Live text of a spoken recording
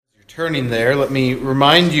Turning there, let me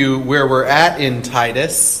remind you where we're at in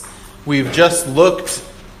Titus. We've just looked,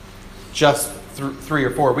 3 or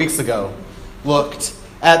 4 weeks ago,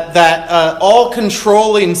 at that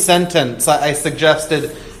all-controlling sentence I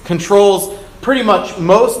suggested controls pretty much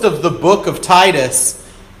most of the book of Titus.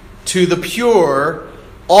 To the pure,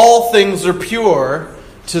 all things are pure.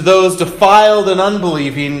 To those defiled and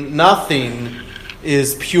unbelieving, nothing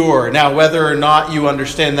is pure. Now, whether or not you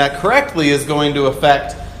understand that correctly is going to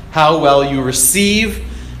affect how well you receive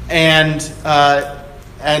and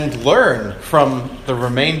learn from the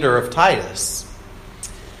remainder of Titus.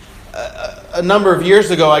 A number of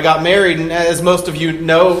years ago, I got married, and as most of you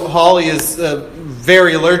know, Holly is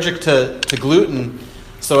very allergic to gluten.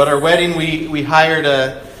 So at our wedding, we hired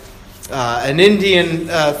an Indian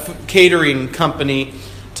catering company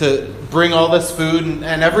to bring all this food,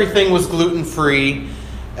 and everything was gluten-free,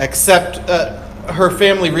 except her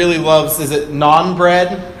family really loves, naan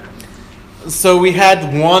bread? So we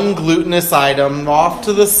had one glutinous item off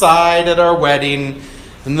to the side at our wedding,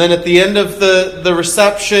 and then at the end of the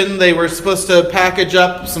reception, they were supposed to package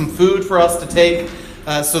up some food for us to take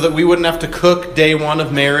so that we wouldn't have to cook day one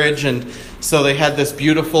of marriage. And so they had this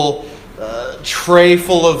beautiful tray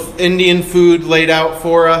full of Indian food laid out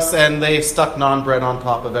for us, and they stuck naan bread on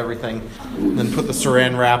top of everything, and then put the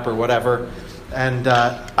saran wrap or whatever. And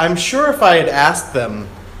I'm sure if I had asked them,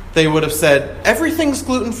 they would have said, everything's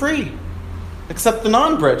gluten-free. Except the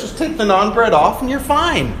naan bread. Just take the naan bread off and you're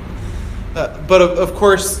fine. But of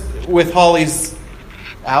course, with Holly's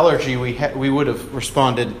allergy, we would have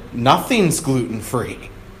responded, nothing's gluten-free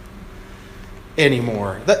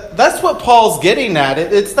anymore. That's what Paul's getting at.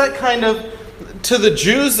 It's that kind of, to the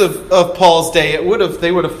Jews of Paul's day,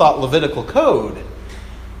 they would have thought Levitical code.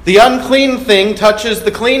 The unclean thing touches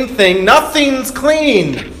the clean thing. Nothing's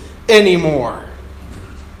clean anymore.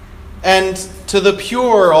 And to the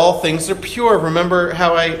pure, all things are pure. Remember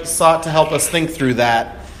how I sought to help us think through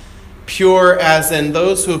that. Pure as in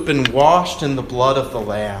those who have been washed in the blood of the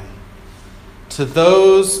Lamb. To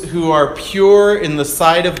those who are pure in the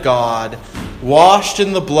sight of God, washed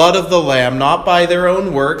in the blood of the Lamb, not by their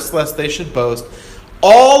own works, lest they should boast.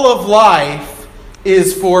 All of life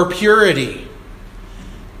is for purity.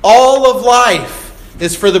 All of life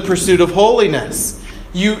is for the pursuit of holiness.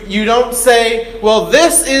 You don't say, well,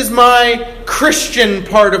 this is my Christian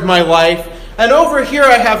part of my life, and over here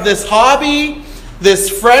I have this hobby, this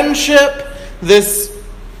friendship, this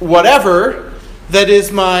whatever, that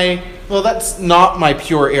is that's not my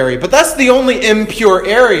pure area, but that's the only impure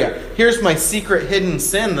area. Here's my secret hidden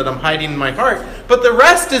sin that I'm hiding in my heart, but the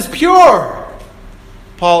rest is pure.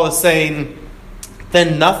 Paul is saying,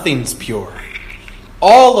 then nothing's pure.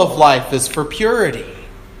 All of life is for purity.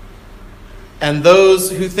 And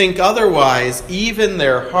those who think otherwise, even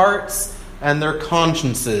their hearts and their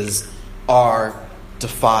consciences are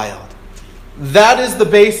defiled. That is the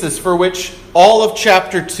basis for which all of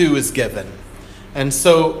chapter 2 is given. And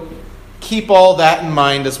so keep all that in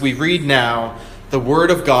mind as we read now the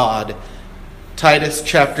Word of God, Titus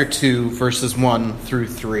chapter 2, verses 1 through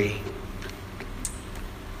 3.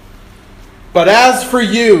 But as for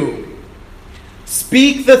you,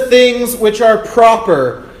 speak the things which are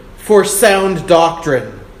proper for sound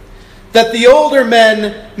doctrine, that the older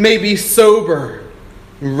men may be sober,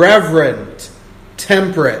 reverent,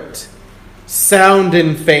 temperate, sound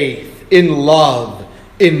in faith, in love,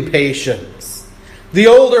 in patience. The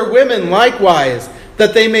older women likewise,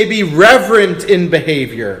 that they may be reverent in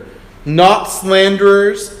behavior, not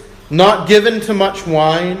slanderers, not given to much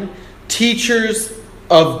wine, teachers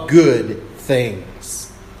of good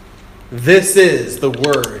things. This is the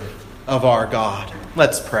word of our God.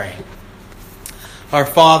 Let's pray. Our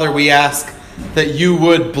Father, we ask that you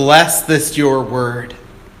would bless this your word,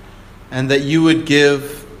 and that you would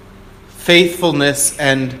give faithfulness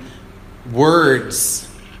and words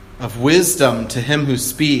of wisdom to him who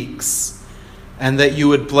speaks, and that you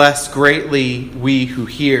would bless greatly we who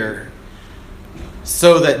hear,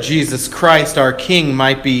 so that Jesus Christ, our King,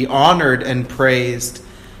 might be honored and praised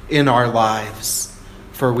in our lives.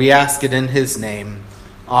 For we ask it in his name.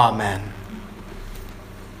 Amen.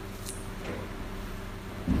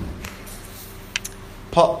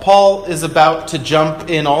 Paul is about to jump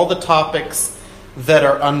in all the topics that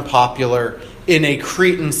are unpopular in a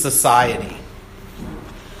Cretan society.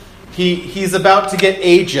 He's about to get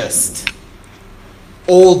ageist,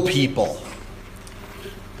 old people.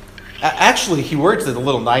 Actually, he words it a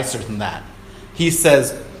little nicer than that. He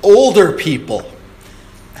says, older people.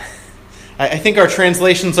 I think our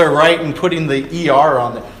translations are right in putting the ER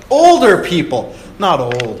on there. Older people. Not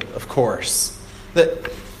old, of course.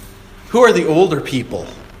 Who are the older people?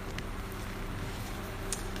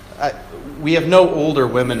 we have no older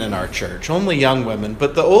women in our church, only young women.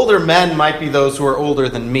 But the older men might be those who are older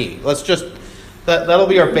than me. That'll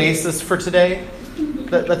be our basis for today.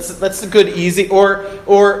 That's a good easy.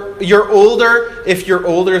 Or you're older if you're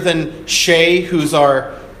older than Shay, who's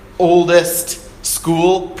our oldest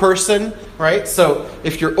school person, right? So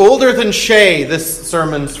if you're older than Shay, this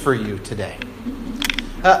sermon's for you today.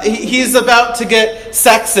 He's about to get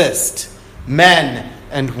sexist, men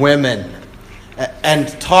and women, and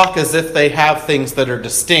talk as if they have things that are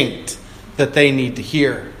distinct that they need to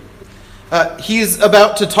hear. He's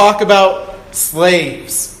about to talk about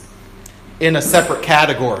slaves in a separate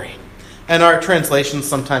category. And our translations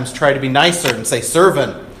sometimes try to be nicer and say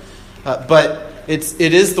servant. But it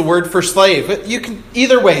is the word for slave.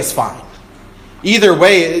 Either way is fine. Either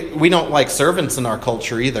way, we don't like servants in our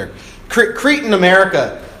culture either. Cretan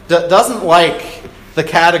America doesn't like the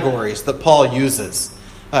categories that Paul uses.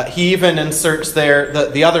 He even inserts there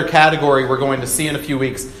the other category we're going to see in a few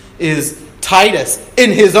weeks is Titus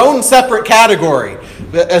in his own separate category,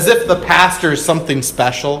 as if the pastor is something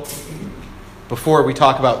special. Before we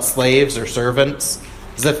talk about slaves or servants,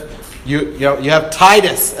 as if you have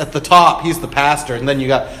Titus at the top, he's the pastor, and then you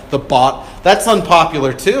got the bot. That's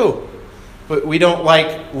unpopular too. But we don't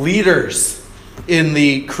like leaders in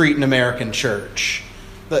the Cretan American church.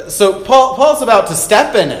 So Paul's about to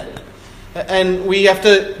step in it. And we have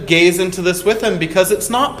to gaze into this with him because it's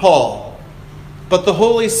not Paul, but the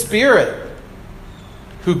Holy Spirit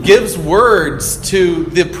who gives words to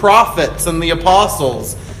the prophets and the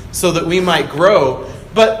apostles so that we might grow.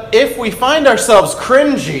 But if we find ourselves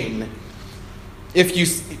cringing, if you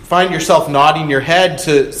find yourself nodding your head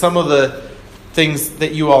to some of the things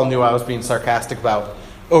that you all knew I was being sarcastic about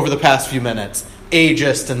over the past few minutes,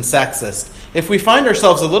 ageist and sexist, if we find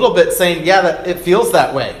ourselves a little bit saying, yeah, that it feels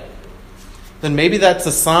that way, then maybe that's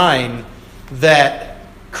a sign that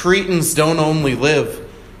Cretans don't only live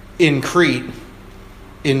in Crete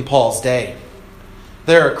in Paul's day.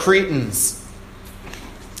 There are Cretans.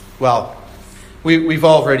 Well, we've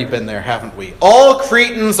already been there, haven't we? All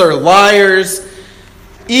Cretans are liars,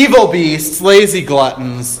 evil beasts, lazy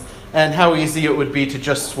gluttons, and how easy it would be to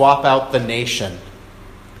just swap out the nation.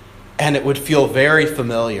 And it would feel very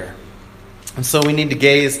familiar. And so we need to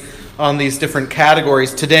gaze on these different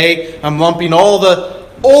categories. Today, I'm lumping all the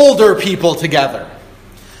older people together.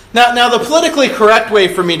 Now, the politically correct way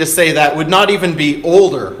for me to say that would not even be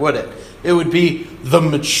older, would it? It would be the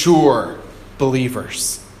mature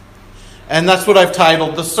believers. And that's what I've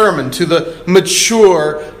titled the sermon, to the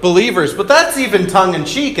mature believers. But that's even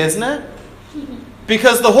tongue-in-cheek, isn't it?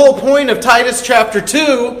 Because the whole point of Titus chapter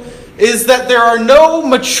 2 is that there are no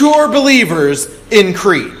mature believers in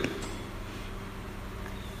Crete.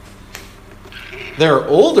 There are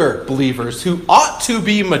older believers who ought to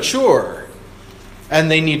be mature,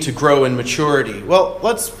 and they need to grow in maturity. Well,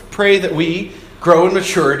 let's pray that we grow in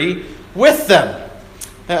maturity with them.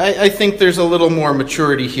 I think there's a little more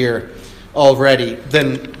maturity here already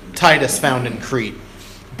than Titus found in Crete,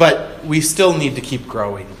 but we still need to keep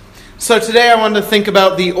growing. So today I want to think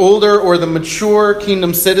about the older or the mature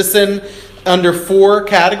kingdom citizen under 4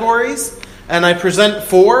 categories, and I present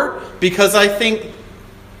 4 because I think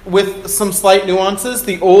with some slight nuances,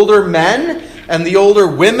 the older men and the older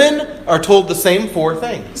women are told the same 4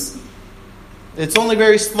 things. It's only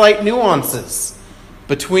very slight nuances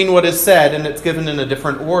between what is said, and it's given in a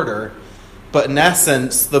different order. But in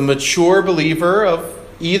essence, the mature believer of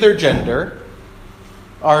either gender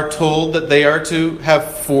are told that they are to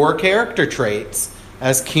have 4 character traits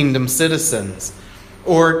as kingdom citizens.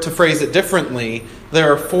 Or to phrase it differently,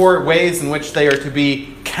 there are 4 ways in which they are to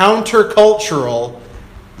be countercultural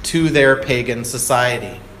to their pagan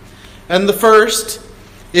society. And the first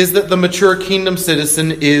is that the mature kingdom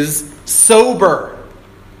citizen is sober.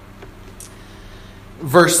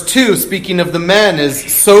 Verse 2, speaking of the men,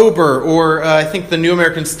 is sober, or I think the New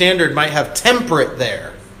American Standard might have temperate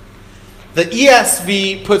there. The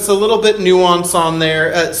ESV puts a little bit nuance on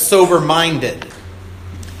there, sober-minded.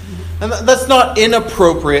 And that's not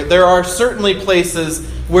inappropriate. There are certainly places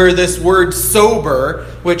where this word sober,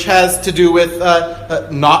 which has to do with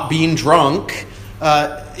not being drunk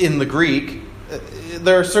in the Greek,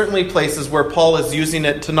 there are certainly places where Paul is using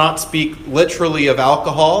it to not speak literally of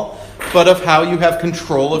alcohol, but of how you have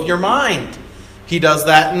control of your mind. He does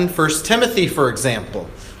that in 1 Timothy, for example.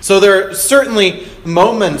 So there are certainly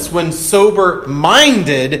moments when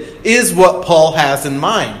sober-minded is what Paul has in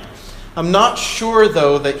mind. I'm not sure,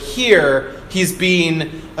 though, that here he's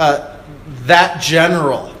being that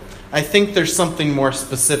general. I think there's something more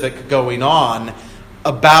specific going on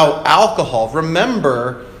about alcohol.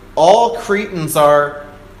 Remember, all Cretans are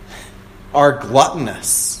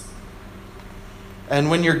gluttonous. And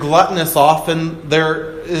when you're gluttonous, often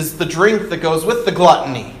there is the drink that goes with the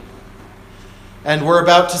gluttony. And we're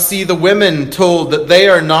about to see the women told that they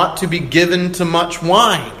are not to be given to much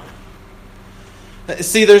wine.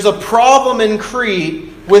 See, there's a problem in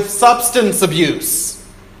Crete with substance abuse.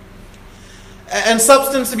 And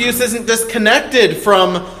substance abuse isn't disconnected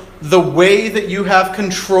from the way that you have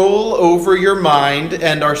control over your mind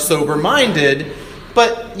and are sober-minded,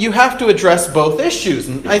 but you have to address both issues.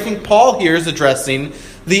 And I think Paul here is addressing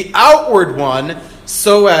the outward one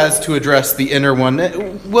so as to address the inner one.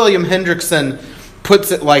 William Hendrickson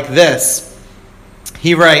puts it like this.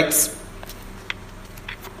 He writes,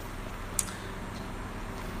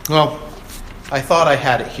 well, I thought I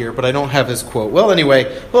had it here, but I don't have his quote. Well,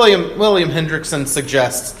 anyway, William Hendrickson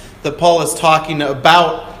suggests that Paul is talking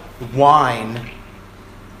about wine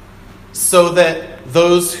so that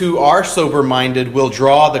those who are sober-minded will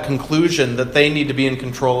draw the conclusion that they need to be in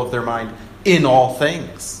control of their mind in all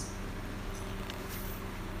things.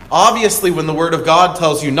 Obviously, when the Word of God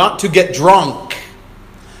tells you not to get drunk,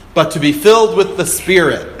 but to be filled with the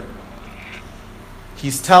Spirit,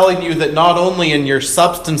 He's telling you that not only in your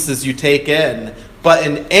substances you take in, but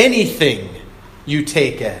in anything you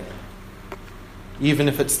take in, even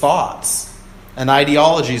if it's thoughts and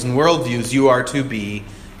ideologies and worldviews, you are to be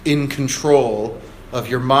in control of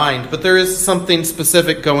your mind. But there is something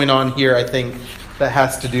specific going on here, I think, that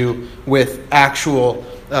has to do with actual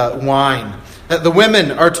wine. The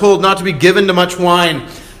women are told not to be given to much wine.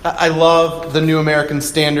 I love the New American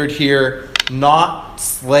Standard here, not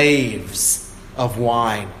slaves of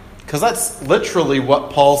wine. Because that's literally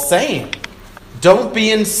what Paul's saying. Don't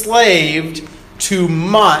be enslaved to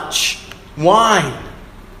much wine.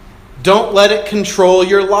 Don't let it control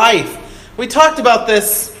your life. We talked about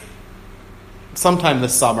this sometime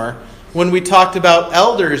this summer when we talked about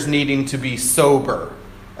elders needing to be sober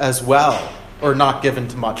as well, or not given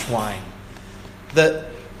to much wine. That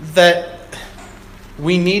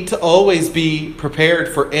we need to always be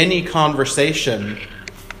prepared for any conversation.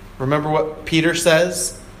 Remember what Peter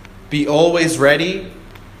says? Be always ready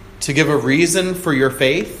to give a reason for your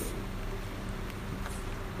faith.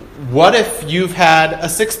 What if you've had a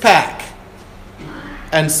six-pack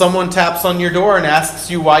and someone taps on your door and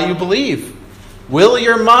asks you why you believe? Will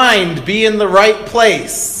your mind be in the right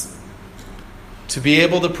place to be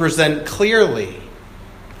able to present clearly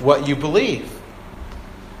what you believe?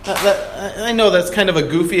 I know that's kind of a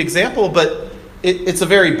goofy example, but it's a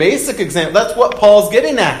very basic example. That's what Paul's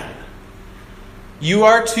getting at. You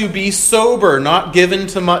are to be sober, not given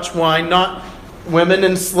to much wine, not women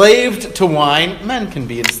enslaved to wine. Men can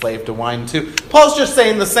be enslaved to wine too. Paul's just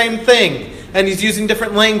saying the same thing, and he's using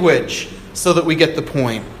different language so that we get the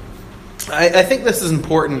point. I think this is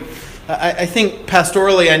important. I think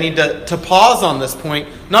pastorally I need to pause on this point,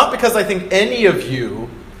 not because I think any of you,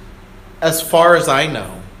 as far as I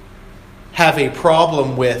know, have a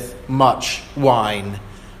problem with much wine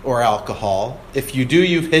or alcohol. If you do,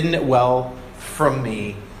 you've hidden it well from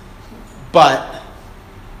me. But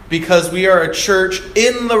because we are a church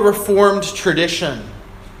in the Reformed tradition,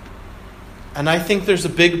 and I think there's a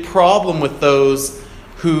big problem with those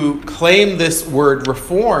who claim this word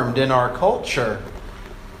Reformed in our culture.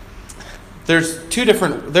 There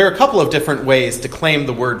are a couple of different ways to claim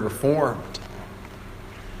the word Reformed.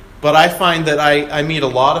 But I find that I meet a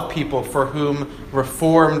lot of people for whom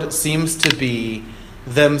Reformed seems to be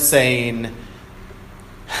them saying,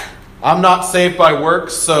 I'm not saved by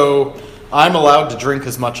works, so I'm allowed to drink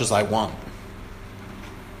as much as I want.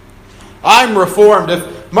 I'm Reformed.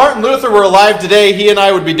 If Martin Luther were alive today, he and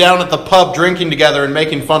I would be down at the pub drinking together and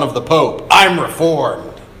making fun of the Pope. I'm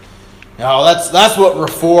Reformed. Now, that's what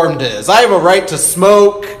Reformed is. I have a right to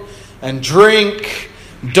smoke and drink.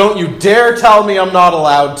 Don't you dare tell me I'm not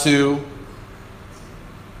allowed to.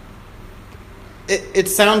 It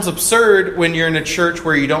sounds absurd when you're in a church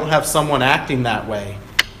where you don't have someone acting that way.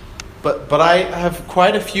 But I have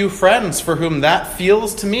quite a few friends for whom that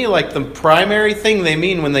feels to me like the primary thing they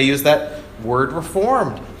mean when they use that word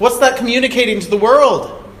Reformed. What's that communicating to the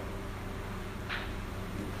world?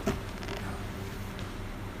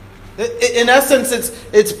 In essence,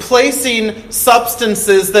 it's placing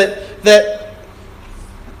substances that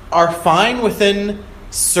are fine within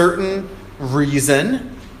certain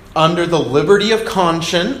reason, under the liberty of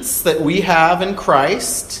conscience that we have in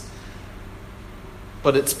Christ,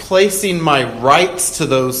 but it's placing my rights to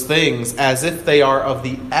those things as if they are of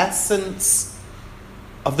the essence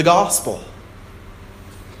of the gospel.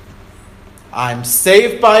 I'm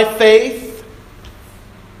saved by faith,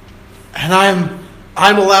 and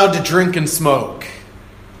I'm allowed to drink and smoke.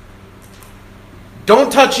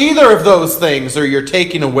 Don't touch either of those things, or you're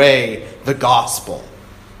taking away the gospel.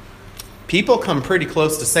 People come pretty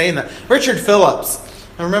close to saying that. Richard Phillips,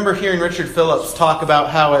 I remember hearing Richard Phillips talk about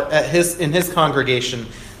how in his congregation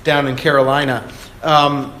down in Carolina,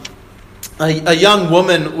 a young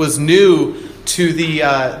woman was new to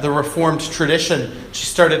the Reformed tradition. She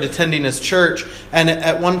started attending his church, and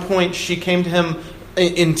at one point she came to him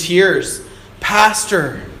in tears.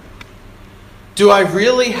 "Pastor, do I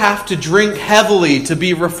really have to drink heavily to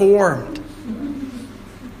be reformed?"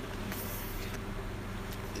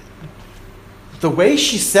 The way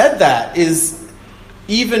she said that is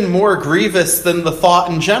even more grievous than the thought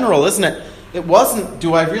in general, isn't it? It wasn't,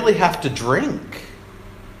 "Do I really have to drink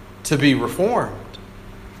to be reformed?"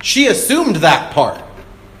 She assumed that part.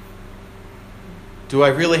 Do I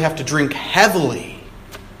really have to drink heavily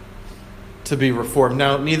to be reformed?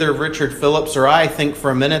 Now, neither Richard Phillips or I think for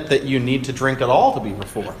a minute that you need to drink at all to be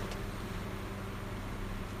reformed.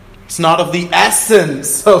 It's not of the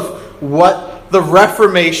essence of what the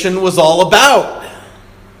Reformation was all about.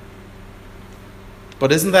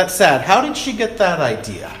 But isn't that sad? How did she get that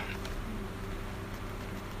idea?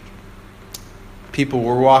 People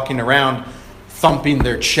were walking around thumping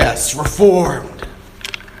their chests, "Reformed,"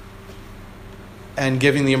 and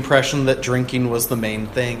giving the impression that drinking was the main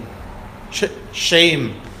thing.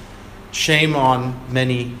 Shame on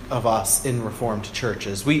many of us in Reformed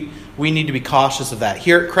churches. We need to be cautious of that.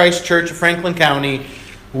 Here at Christ Church of Franklin County,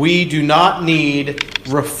 we do not need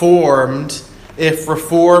reformed if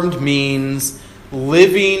reformed means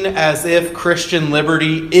living as if Christian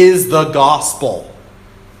liberty is the gospel.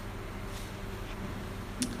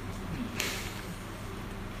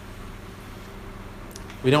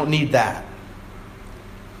 We don't need that.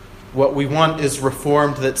 What we want is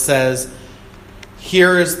reformed that says,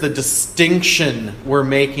 here is the distinction we're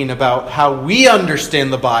making about how we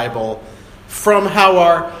understand the Bible from how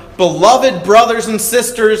our beloved brothers and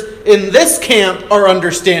sisters in this camp are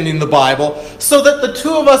understanding the Bible, so that the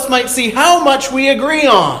two of us might see how much we agree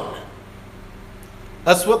on.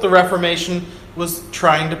 That's what the Reformation was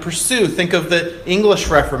trying to pursue. Think of the English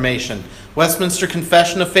Reformation. Westminster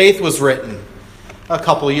Confession of Faith was written. A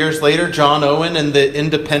couple of years later, John Owen and the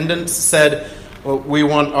Independents said, well, we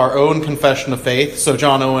want our own confession of faith. So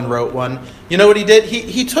John Owen wrote one. You know what he did?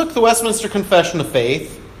 He took the Westminster Confession of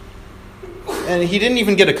Faith, and he didn't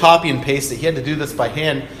even get a copy and paste it. He had to do this by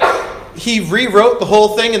hand. He rewrote the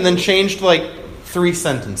whole thing and then changed like 3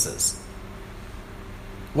 sentences.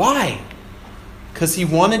 Why? Because he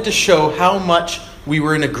wanted to show how much we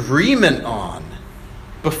were in agreement on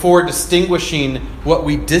before distinguishing what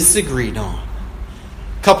we disagreed on.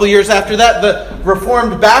 A couple years after that, the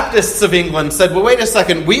Reformed Baptists of England said, well, wait a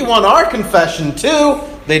second, we want our confession too.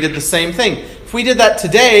 They did the same thing. If we did that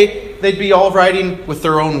today, they'd be all writing with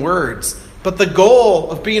their own words. But the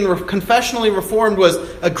goal of being confessionally reformed was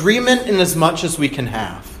agreement in as much as we can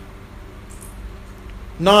have.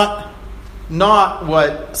 Not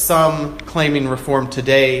what some claiming reformed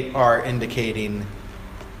today are indicating.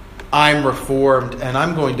 I'm reformed and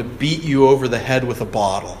I'm going to beat you over the head with a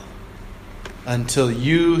bottle until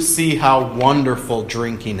you see how wonderful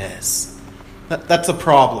drinking is. That's a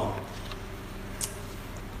problem.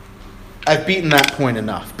 I've beaten that point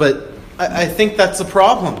enough, but I think that's a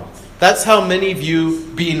problem. That's how many view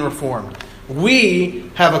being reformed.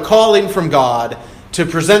 We have a calling from God to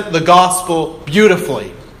present the gospel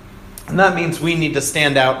beautifully. And that means we need to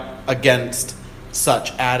stand out against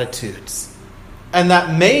such attitudes. And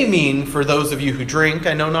that may mean for those of you who drink,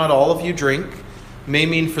 I know not all of you drink, may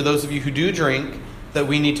mean for those of you who do drink, that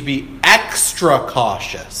we need to be extra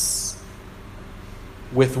cautious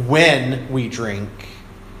with when we drink,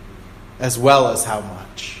 as well as how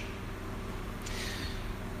much.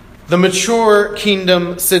 The mature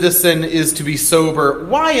kingdom citizen is to be sober.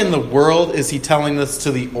 Why in the world is he telling this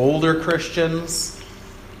to the older Christians?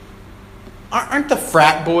 Aren't the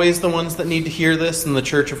frat boys the ones that need to hear this in the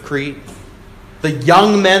Church of Crete? The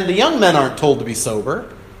young men aren't told to be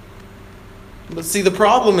sober. But see, the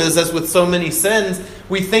problem is, as with so many sins,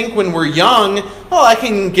 we think when we're young, oh, I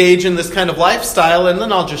can engage in this kind of lifestyle and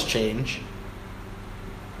then I'll just change.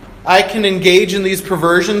 I can engage in these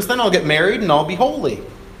perversions, then I'll get married and I'll be holy.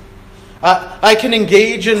 I can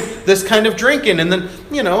engage in this kind of drinking and then,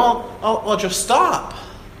 I'll just stop.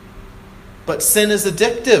 But sin is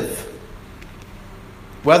addictive.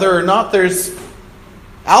 Whether or not there's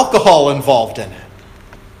alcohol involved in it.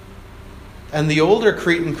 And the older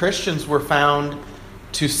Cretan Christians were found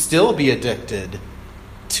to still be addicted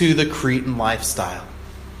to the Cretan lifestyle.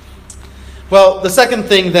 Well, the second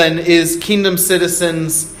thing then is kingdom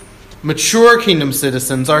citizens, mature kingdom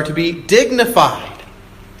citizens, are to be dignified.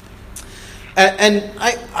 And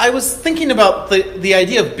I was thinking about the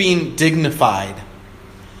idea of being dignified.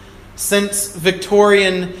 Since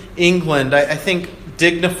Victorian England, I think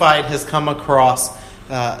dignified has come across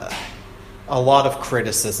a lot of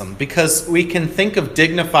criticism, because we can think of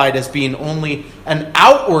dignified as being only an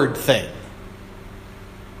outward thing.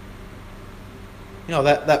 You know,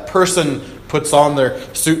 that person puts on their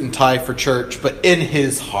suit and tie for church, but in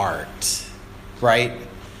his heart, right?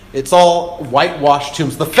 It's all whitewashed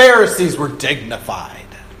tombs. The Pharisees were dignified.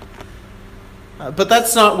 But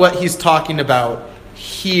that's not what he's talking about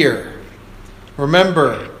here.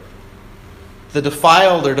 Remember, the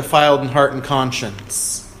defiled are defiled in heart and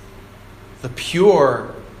conscience. The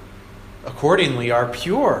pure, accordingly, are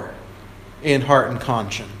pure in heart and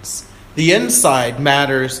conscience. The inside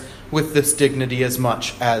matters with this dignity as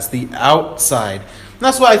much as the outside. And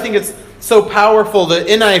that's why I think it's so powerful. The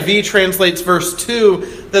NIV translates verse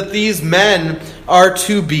 2 that these men are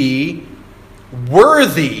to be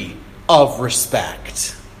worthy of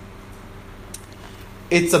respect.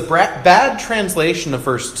 It's a bad translation of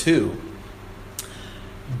verse 2,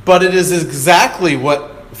 but it is exactly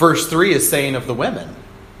what verse 3 is saying of the women.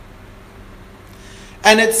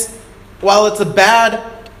 And while it's a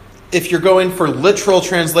bad, if you're going for literal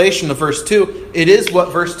translation of verse 2, it is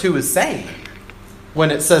what verse 2 is saying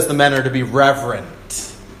when it says the men are to be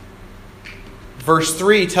reverent. Verse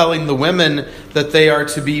 3 telling the women that they are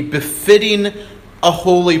to be befitting a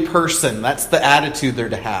holy person. That's the attitude they're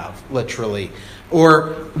to have, literally.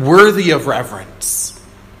 Or worthy of reverence.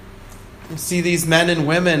 You see, these men and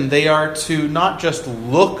women, they are to not just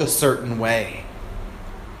look a certain way.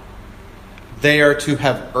 They are to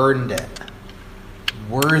have earned it.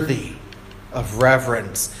 Worthy of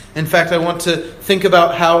reverence. In fact, I want to think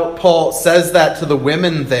about how Paul says that to the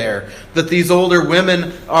women there. That these older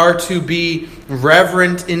women are to be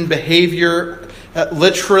reverent in behavior.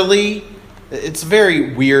 Literally, it's a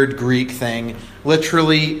very weird Greek thing.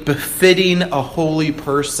 Literally, befitting a holy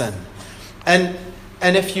person. And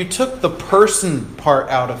if you took the person part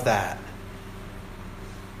out of that,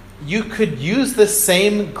 you could use the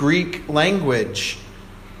same Greek language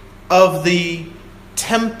of the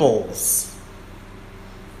temples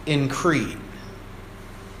in Crete.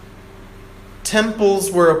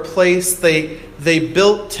 Temples were a place they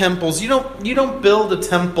built temples. You don't build a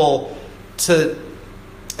temple to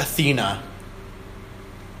Athena.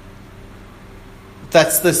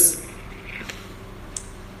 That's this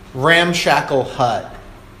ramshackle hut.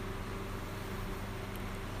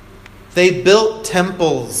 They built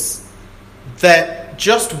temples that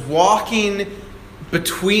just walking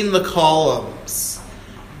between the columns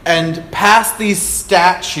and past these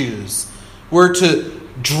statues were to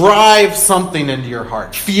drive something into your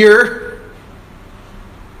heart. Fear,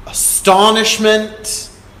 astonishment,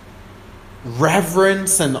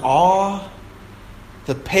 reverence, and awe.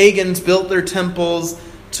 The pagans built their temples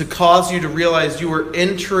to cause you to realize you were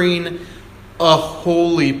entering a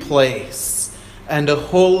holy place. And a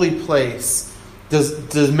holy place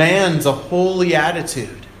demands a holy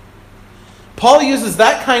attitude. Paul uses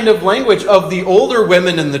that kind of language of the older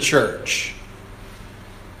women in the church,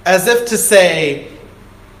 as if to say,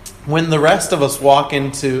 when the rest of us walk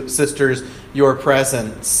into, sisters, your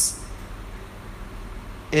presence,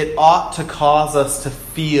 it ought to cause us to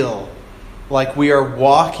feel like we are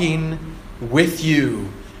walking with you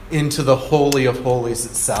into the Holy of Holies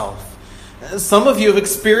itself. Some of you have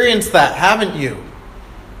experienced that, haven't you?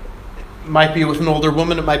 It might be with an older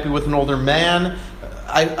woman, it might be with an older man.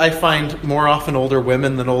 I find more often older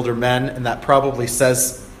women than older men, and that probably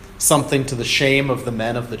says something to the shame of the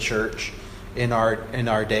men of the church in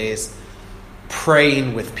our days.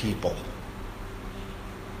 Praying with people.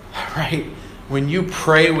 Right? When you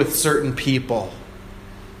pray with certain people,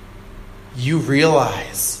 you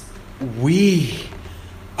realize we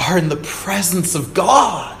are in the presence of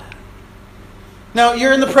God. Now,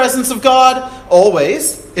 you're in the presence of God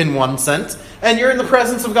always, in one sense, and you're in the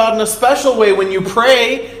presence of God in a special way when you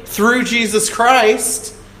pray through Jesus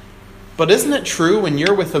Christ. But isn't it true when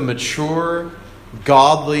you're with a mature,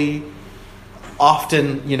 godly,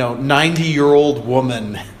 often, 90-year-old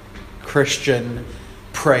woman, Christian,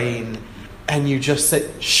 praying, and you just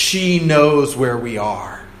say, she knows where we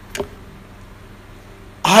are.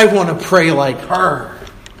 I want to pray like her.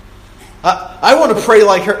 I want to pray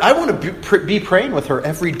like her. I want to be praying with her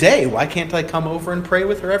every day. Why can't I come over and pray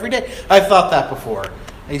with her every day? I've thought that before.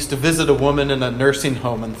 I used to visit a woman in a nursing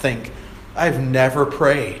home and think, I've never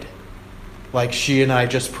prayed like she and I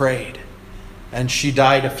just prayed. And she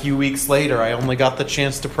died a few weeks later. I only got the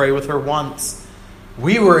chance to pray with her once.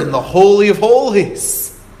 We were in the Holy of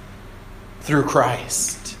Holies through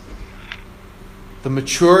Christ. The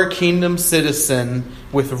mature kingdom citizen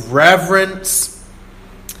with reverence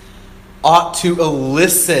ought to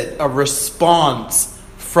elicit a response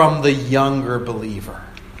from the younger believer,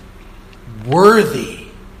 worthy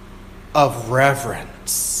of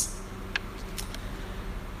reverence.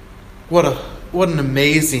 What an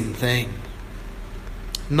amazing thing.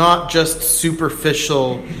 Not just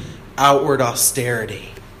superficial outward austerity,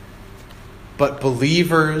 but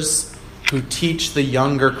believers who teach the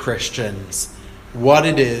younger Christians what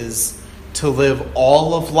it is to live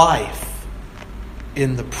all of life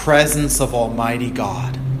in the presence of Almighty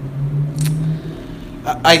God.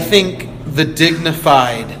 I think the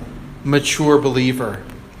dignified, mature believer,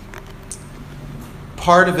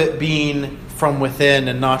 part of it being from within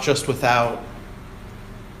and not just without,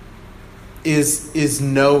 is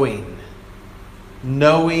knowing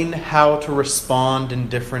how to respond in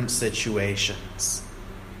different situations.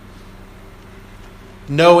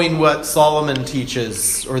 Knowing what Solomon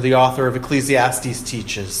teaches, or the author of Ecclesiastes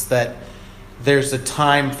teaches, that there's a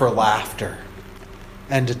time for laughter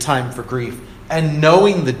and a time for grief, and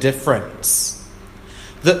knowing the difference.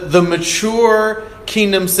 The mature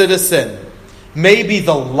kingdom citizen may be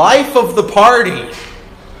the life of the party,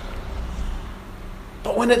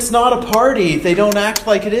 but when it's not a party, they don't act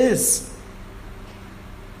like it is.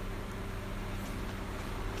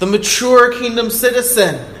 The mature kingdom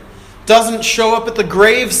citizen doesn't show up at the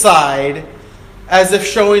graveside as if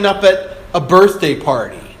showing up at a birthday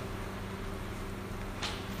party.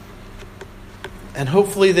 And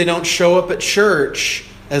hopefully they don't show up at church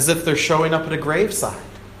as if they're showing up at a graveside.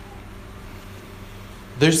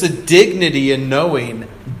 There's a dignity in knowing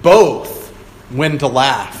both when to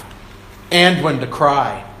laugh and when to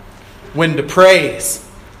cry, when to praise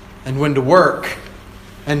and when to work,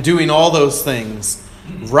 and doing all those things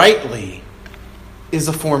rightly is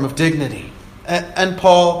a form of dignity. And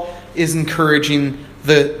Paul is encouraging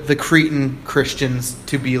the Cretan Christians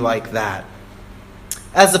to be like that,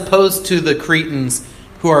 as opposed to the Cretans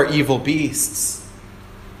who are evil beasts.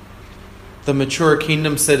 The mature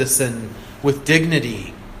kingdom citizen with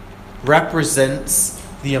dignity represents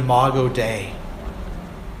the Imago Dei.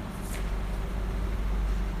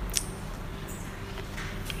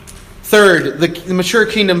 Third, the mature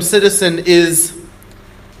kingdom citizen is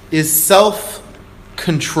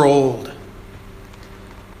self-controlled.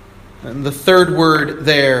 And the third word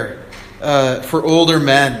there for older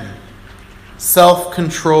men,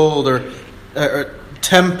 self-controlled or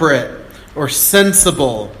temperate or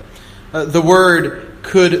sensible. The word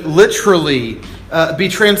could literally be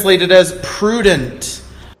translated as prudent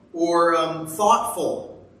or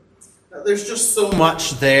thoughtful. There's just so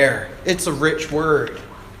much there. It's a rich word.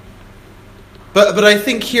 But I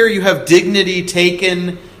think here you have dignity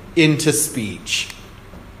taken into speech.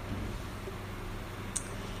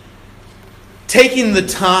 Taking the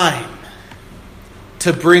time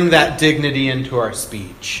to bring that dignity into our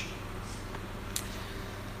speech.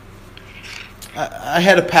 I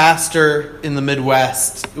had a pastor in the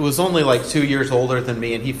Midwest who was only like 2 years older than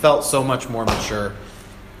me, and he felt so much more mature.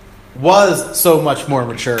 Was so much more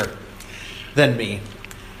mature than me.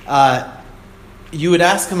 You would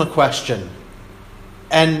ask him a question,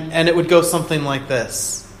 and it would go something like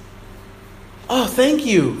this. Oh, thank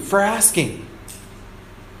you for asking.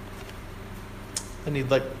 And he'd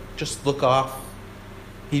just look off.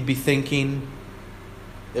 He'd be thinking.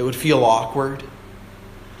 It would feel awkward.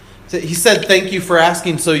 He said, thank you for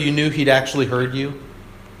asking, so you knew he'd actually heard you.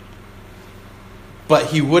 But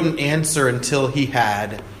he wouldn't answer until he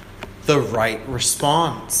had the right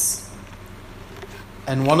response.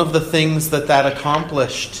 And one of the things that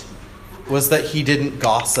accomplished was that he didn't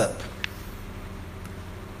gossip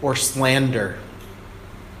or slander.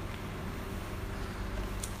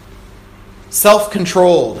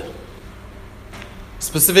 Self-controlled.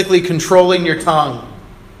 Specifically controlling your tongue.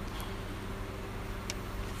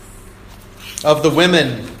 Of the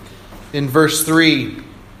women, in verse 3,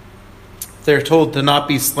 they're told to not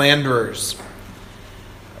be slanderers.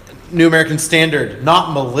 New American Standard,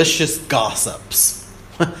 not malicious gossips.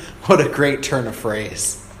 What a great turn of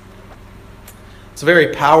phrase. It's a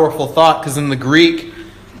very powerful thought, because in the Greek,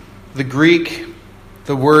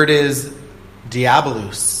 the word is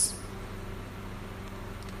diabolus.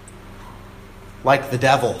 Like the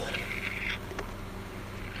devil.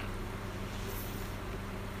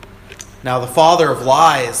 Now, the father of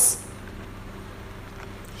lies,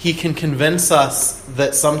 he can convince us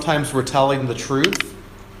that sometimes we're telling the truth,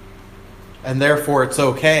 and therefore it's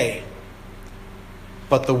okay.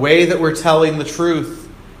 But the way that we're telling the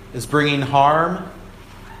truth is bringing harm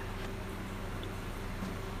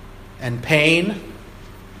and pain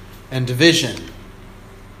and division.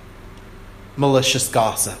 malicious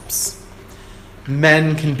gossips.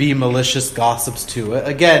 Men can be malicious gossips too.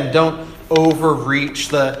 Again, don't overreach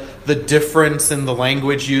the difference in the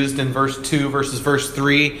language used in verse 2 versus verse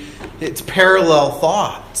 3. It's parallel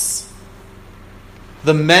thoughts.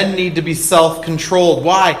 The men need to be self-controlled.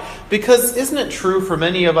 Why? Because isn't it true for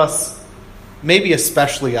many of us, maybe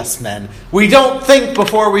especially us men, we don't think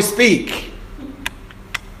before we speak.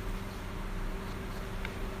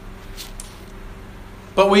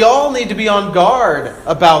 But we all need to be on guard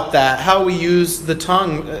about that, how we use the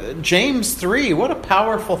tongue. James 3, what a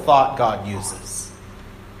powerful thought God uses.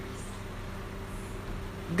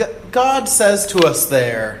 God says to us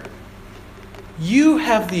there, you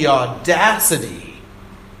have the audacity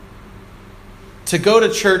to go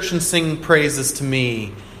to church and sing praises to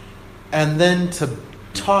me, and then to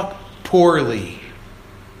talk poorly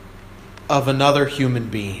of another human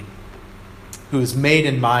being who is made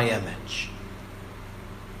in my image.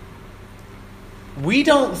 We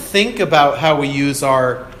don't think about how we use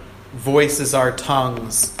our voices, our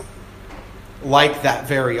tongues, like that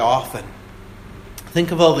very often.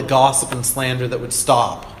 Think of all the gossip and slander that would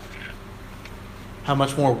stop. How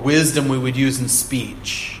much more wisdom we would use in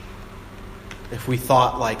speech if we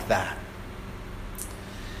thought like that.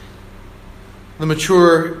 The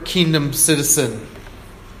mature kingdom citizen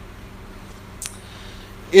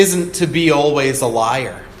isn't to be always a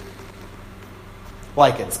liar,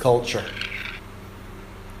 like its culture.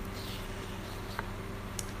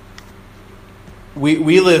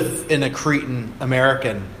 We live in a Cretan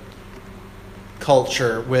American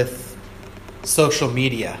culture with social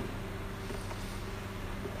media.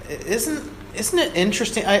 Isn't it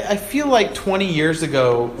interesting? I feel like 20 years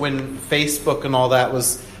ago, when Facebook and all that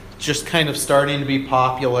was just kind of starting to be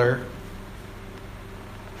popular,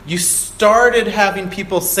 you started having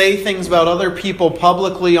people say things about other people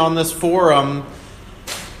publicly on this forum,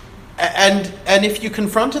 and if you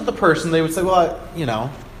confronted the person, they would say, well,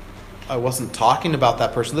 I wasn't talking about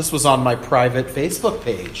that person. This was on my private Facebook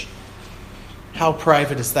page. How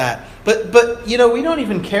private is that? But we don't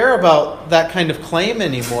even care about that kind of claim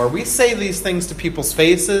anymore. We say these things to people's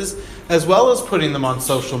faces as well as putting them on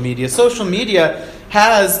social media. Social media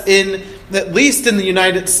has, at least in the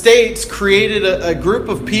United States, created a group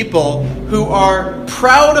of people who are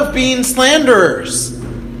proud of being slanderers.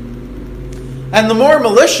 And the more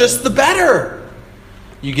malicious, the better.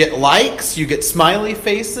 You get likes, you get smiley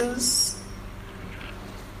faces.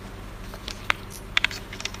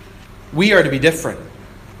 We are to be different.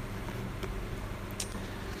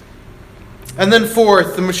 And then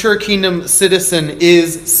fourth, the mature kingdom citizen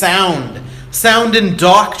is sound. Sound in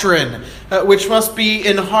doctrine, which must be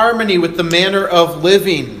in harmony with the manner of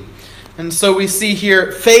living. And so we see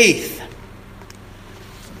here faith.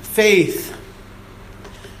 Faith.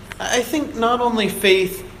 I think not only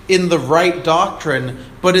faith in the right doctrine,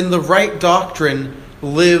 but in the right doctrine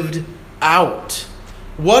lived out.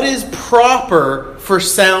 What is proper for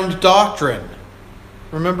sound doctrine?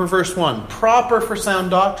 Remember verse 1. Proper for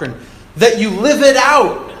sound doctrine. That you live it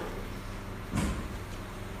out.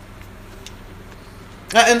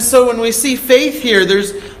 And so when we see faith here,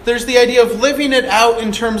 there's the idea of living it out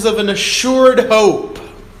in terms of an assured hope.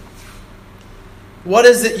 What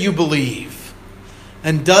is it you believe?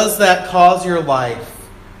 And does that cause your life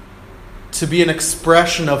to be an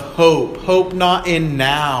expression of hope? Hope not in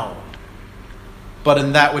now, but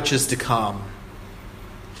in that which is to come.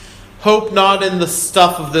 Hope not in the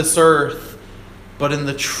stuff of this earth, but in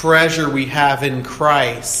the treasure we have in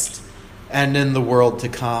Christ and in the world to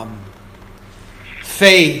come.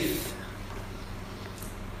 Faith,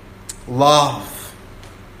 love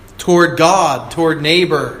toward God, toward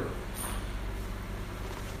neighbor,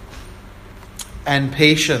 and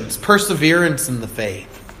patience, perseverance in the faith.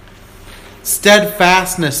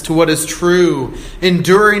 Steadfastness to what is true,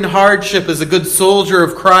 enduring hardship as a good soldier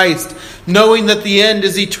of Christ, knowing that the end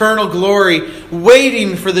is eternal glory,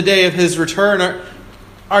 waiting for the day of his return.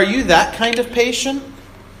 Are you that kind of patient?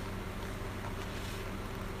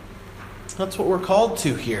 That's what we're called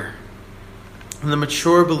to here. And the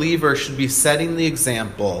mature believer should be setting the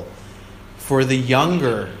example for the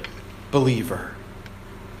younger believer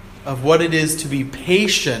of what it is to be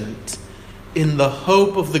patient in the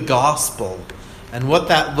hope of the gospel and what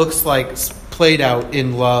that looks like played out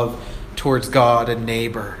in love towards God and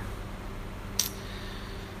neighbor.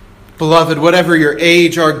 Beloved, whatever your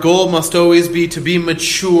age, our goal must always be to be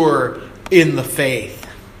mature in the faith.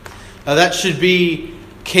 Now that should be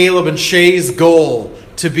Caleb and Shay's goal,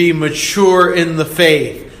 to be mature in the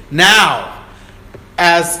faith. Now,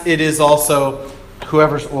 as it is also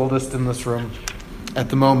whoever's oldest in this room at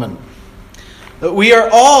the moment. We are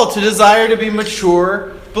all to desire to be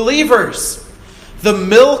mature believers. The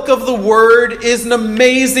milk of the Word is an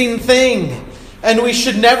amazing thing, and we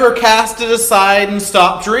should never cast it aside and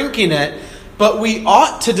stop drinking it, but we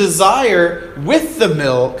ought to desire, with the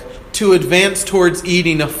milk, to advance towards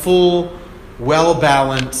eating a full,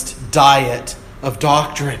 well-balanced diet of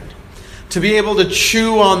doctrine. To be able to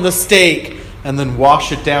chew on the steak and then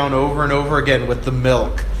wash it down over and over again with the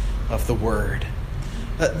milk of the Word.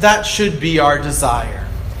 That should be our desire.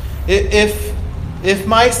 If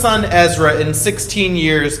my son Ezra in 16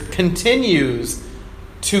 years continues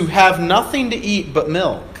to have nothing to eat but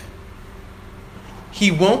milk,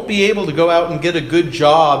 he won't be able to go out and get a good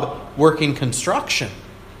job working construction.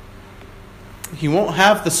 He won't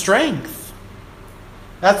have the strength.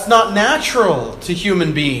 That's not natural to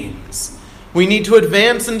human beings. We need to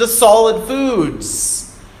advance into solid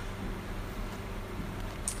foods.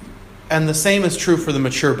 And the same is true for the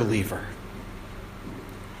mature believer.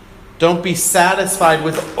 Don't be satisfied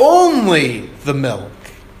with only the milk.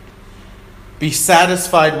 Be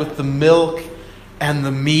satisfied with the milk and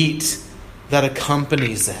the meat that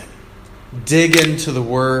accompanies it. Dig into the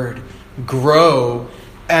Word, grow,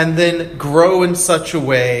 and then grow in such a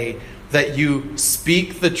way that you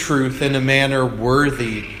speak the truth in a manner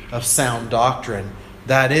worthy of sound doctrine.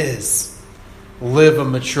 That is, live a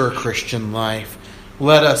mature Christian life.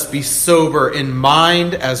 Let us be sober in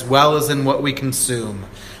mind as well as in what we consume.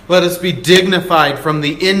 Let us be dignified from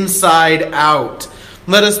the inside out.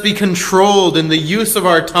 Let us be controlled in the use of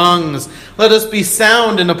our tongues. Let us be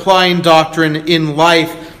sound in applying doctrine in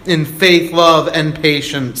life, in faith, love, and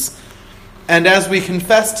patience. And as we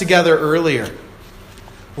confessed together earlier,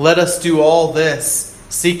 let us do all this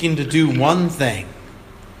seeking to do one thing: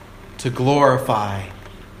 to glorify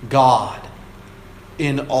God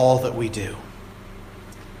in all that we do.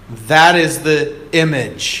 That is the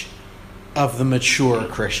image of the mature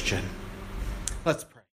Christian.